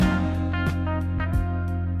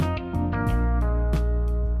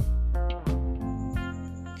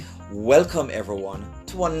Welcome everyone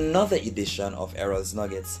to another edition of Errol's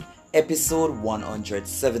Nuggets, episode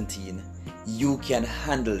 117. You can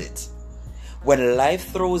handle it. When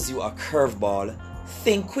life throws you a curveball,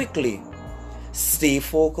 think quickly, stay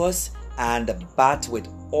focused, and bat with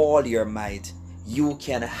all your might. You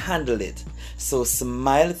can handle it. So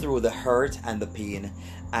smile through the hurt and the pain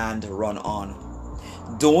and run on.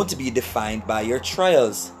 Don't be defined by your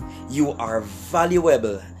trials. You are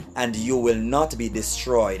valuable and you will not be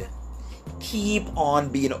destroyed. Keep on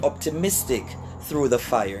being optimistic through the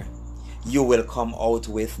fire. You will come out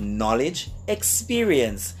with knowledge,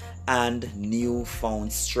 experience, and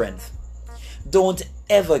newfound strength. Don't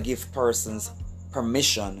ever give persons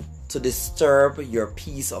permission to disturb your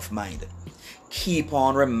peace of mind. Keep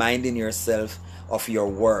on reminding yourself of your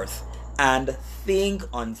worth and think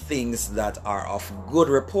on things that are of good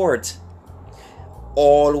report.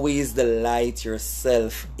 Always delight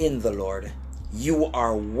yourself in the Lord. You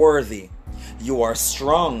are worthy. You are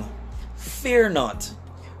strong. Fear not.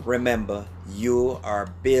 Remember, you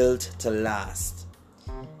are built to last.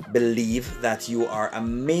 Believe that you are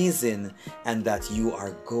amazing and that you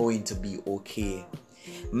are going to be okay.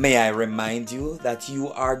 May I remind you that you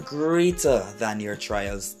are greater than your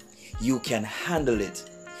trials. You can handle it.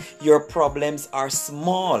 Your problems are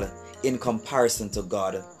small in comparison to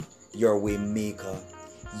God, your way maker.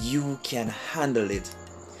 You can handle it.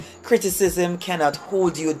 Criticism cannot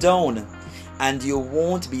hold you down, and you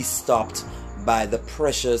won't be stopped by the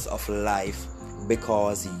pressures of life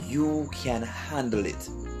because you can handle it.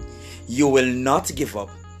 You will not give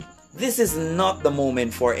up. This is not the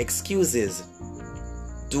moment for excuses.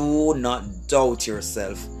 Do not doubt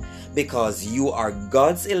yourself because you are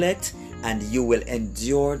God's elect and you will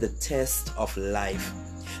endure the test of life.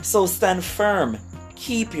 So stand firm.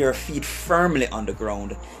 Keep your feet firmly on the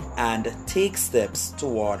ground and take steps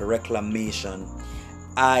toward reclamation.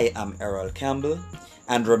 I am Errol Campbell,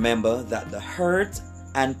 and remember that the hurt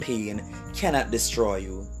and pain cannot destroy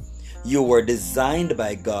you. You were designed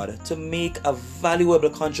by God to make a valuable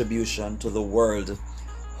contribution to the world.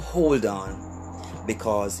 Hold on,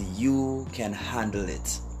 because you can handle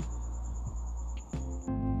it.